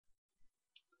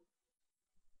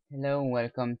Hello and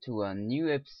welcome to a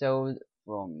new episode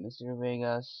from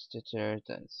MrVegas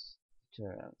Tutorials.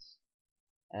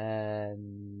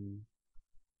 Um,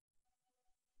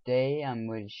 Today I'm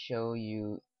going to show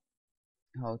you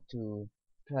how to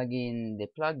plug in the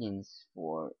plugins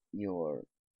for your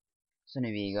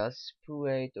Sony Vegas Pro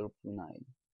 8 or Pro 9.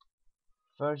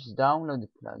 First, download the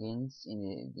plugins in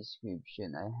the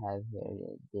description. I have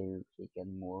here. There you click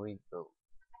on more info,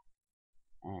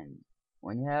 and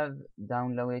when you have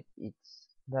downloaded it's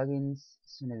plugins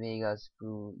Sony Vegas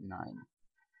Pro 9.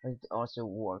 But it also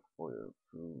work for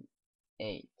Pro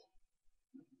 8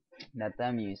 that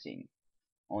I'm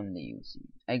only using.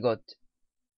 I got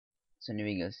Sony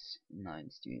Vegas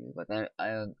 9 Studio, but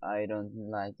I don't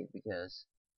like it because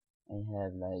I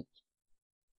have like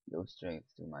low strength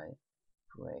to my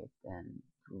Pro 8 and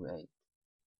Pro 8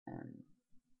 and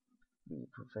be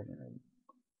professional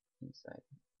inside.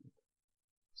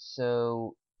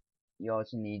 So you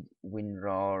also need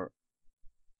WinRAR.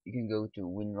 You can go to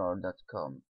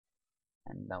winrar.com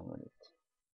and download it.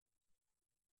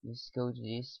 Just go to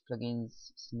this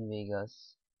plugins Sony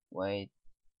Vegas. Wait,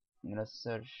 I'm gonna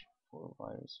search for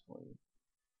virus for you,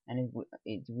 and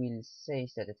it will say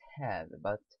that it have,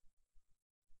 but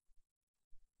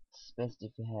it's best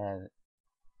if you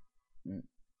have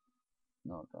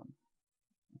Norton.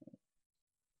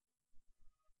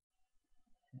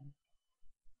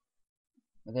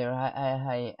 But there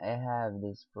I have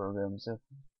this program, so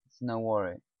it's no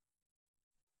worry,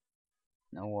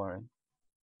 no worry.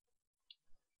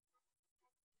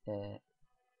 Uh,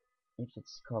 if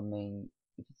it's coming,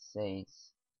 if it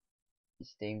says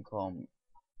Steamcom,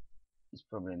 it's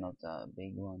probably not a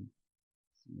big one.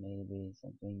 Maybe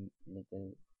something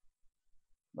little,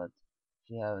 but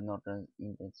if you have Norton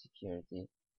Internet Security,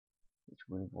 it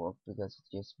will work because it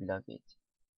just block it.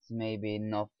 It's maybe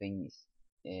nothing is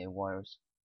wires.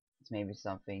 It's maybe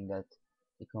something that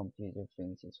the computer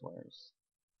thinks is wires.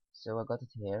 So I got it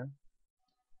here.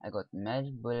 I got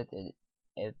Magic Bullet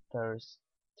Ethers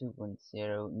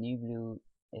 2.0, New Blue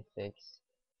FX,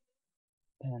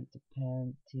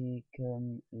 Panticum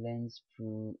Lens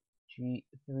Pro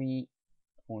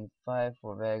 3.5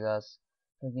 for Vegas,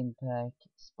 Plugin Pack,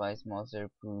 Spice Master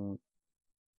Pro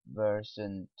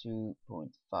version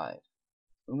 2.5.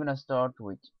 I'm gonna start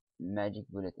with Magic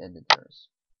Bullet editors.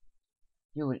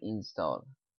 You will install.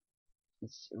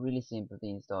 It's really simple to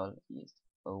install. Just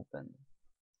open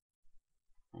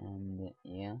and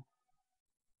yeah,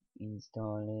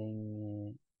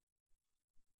 installing,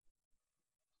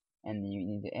 and you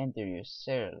need to enter your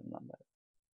serial number.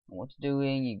 And what you're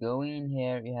doing, you go in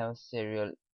here. You have a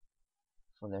serial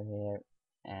folder here,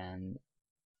 and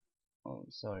oh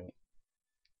sorry,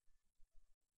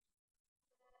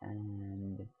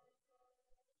 and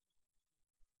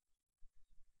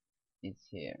it's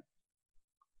here.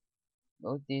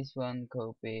 Go to this one,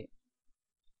 copy,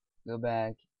 go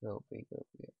back, copy,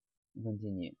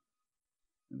 continue.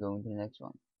 Go to the next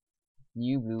one.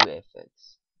 New Blue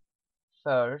FX.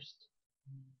 First,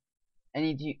 I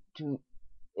need you to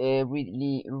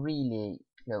really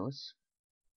close.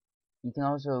 You can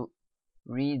also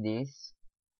read this.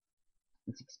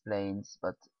 It explains,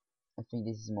 but I think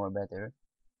this is more better.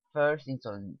 First,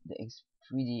 install the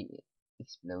 3D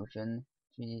explosion,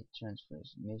 3D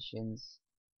transformations,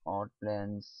 art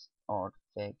blends, art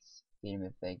effects, film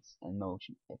effects, and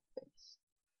motion effects.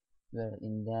 Well,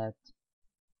 in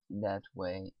that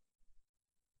way,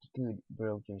 you could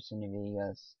broke your Sony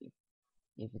Vegas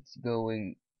if it's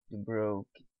going to broke.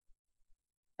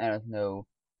 I don't know.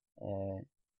 Or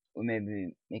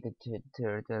maybe make a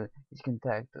turtle. It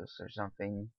contact us or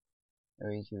something.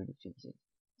 Or you could fix it.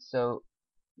 So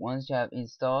once you have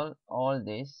installed all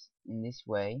this in this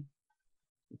way,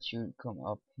 it should come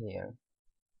up here.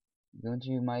 Go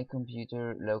to my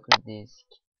computer local disk,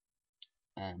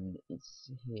 and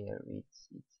it's here.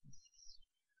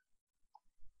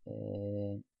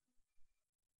 Uh,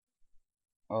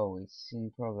 oh, it's in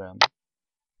program,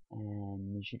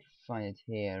 and you should find it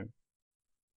here.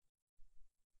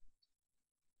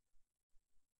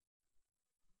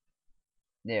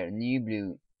 There, new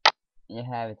blue. You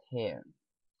have it here,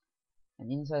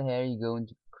 and inside here you go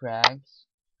into cracks,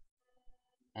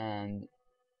 and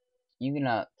you're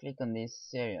gonna click on this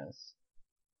serials.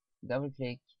 Double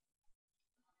click.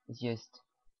 It's just,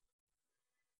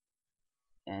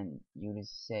 and you will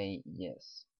say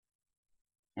yes.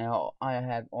 Now I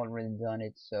have already done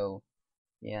it, so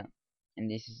yeah, and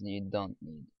this is you don't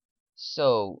need.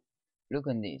 So look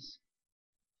on this.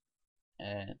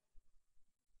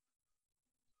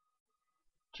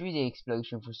 3D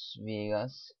explosion for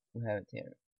Vegas. We have it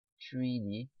here.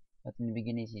 3D, but in the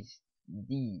beginning it is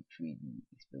the 3D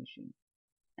explosion,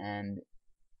 and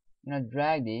we're gonna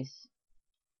drag this.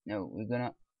 No, we're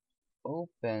gonna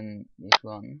open this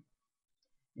one,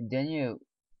 and then you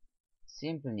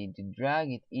simply need to drag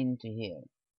it into here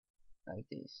like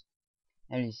this,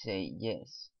 and you say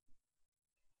yes,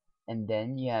 and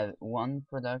then you have one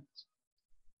product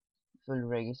full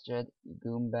registered. You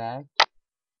go back,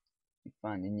 you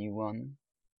find a new one,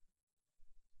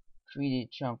 3D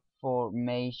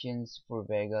transformations for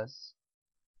Vegas.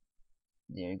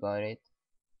 There, you got it.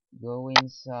 Go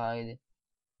inside,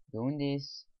 go in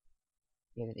this,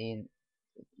 get it in,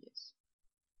 yes,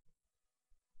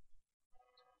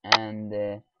 and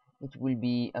it will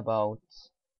be about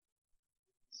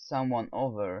someone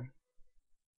over,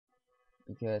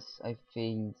 because I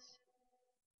think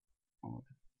oh,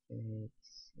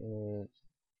 it's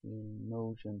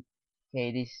motion.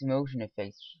 Okay, this is motion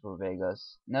effects for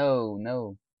Vegas. No,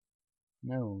 no,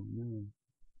 no, no.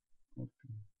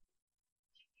 Okay.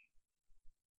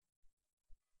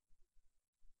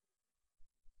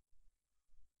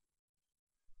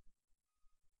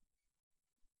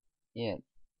 Yeah,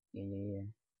 yeah, yeah, yeah.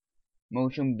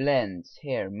 Motion blends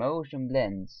here. Motion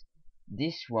blends.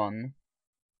 This one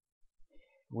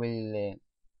will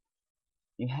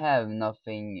you have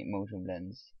nothing motion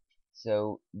blends,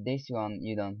 so this one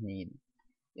you don't need.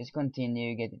 Just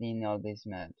continue getting in all these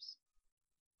maps,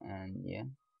 and yeah,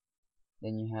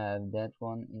 then you have that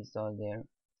one installed there,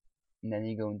 and then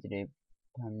you go into the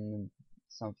pan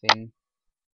something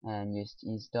and just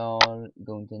install,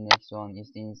 go into the next one,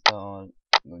 just install,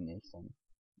 go to the next one,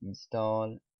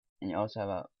 install, and you also have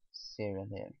a serial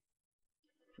here.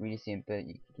 Really simple.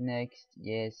 You click next,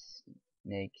 yes,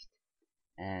 next,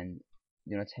 and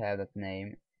do not have that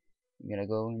name. You're gonna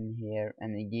go in here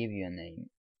and they give you a name.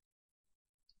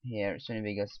 Here, Sony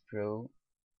Vegas Pro,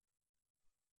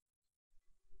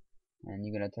 and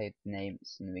you're gonna type the name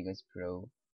Sony Vegas Pro.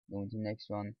 Go into the next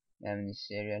one. You have the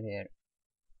serial here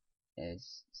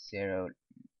is 0,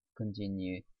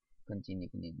 continue, continue,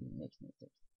 continue, next,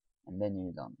 and then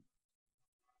you're done.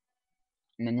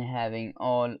 And then you're having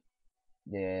all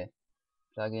the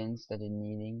plugins that you're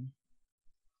needing.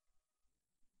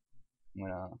 I'm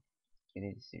gonna get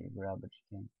it to grab what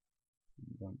you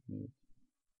don't need.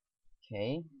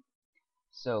 Okay,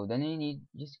 so then you need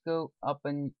just go up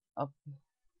and up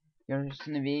your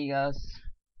Sony Vegas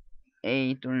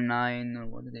 8 or 9 or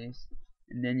what it is,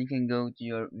 and then you can go to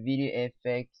your video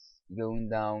effects, going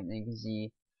down, and you can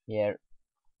see here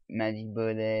Magic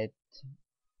Bullet,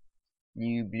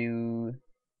 New Blue,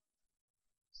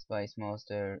 Spice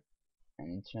Master, and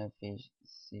in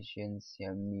transitions you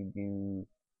have New Blue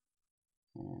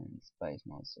and Spice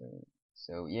Master.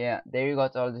 So yeah, there you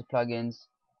got all the plugins.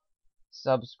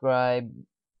 Subscribe,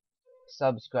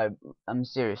 subscribe. I'm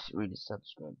serious, really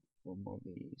subscribe for more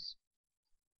videos.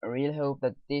 I really hope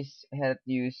that this helped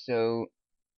you. So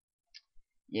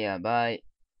yeah, bye.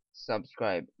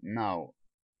 Subscribe now.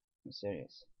 I'm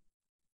serious.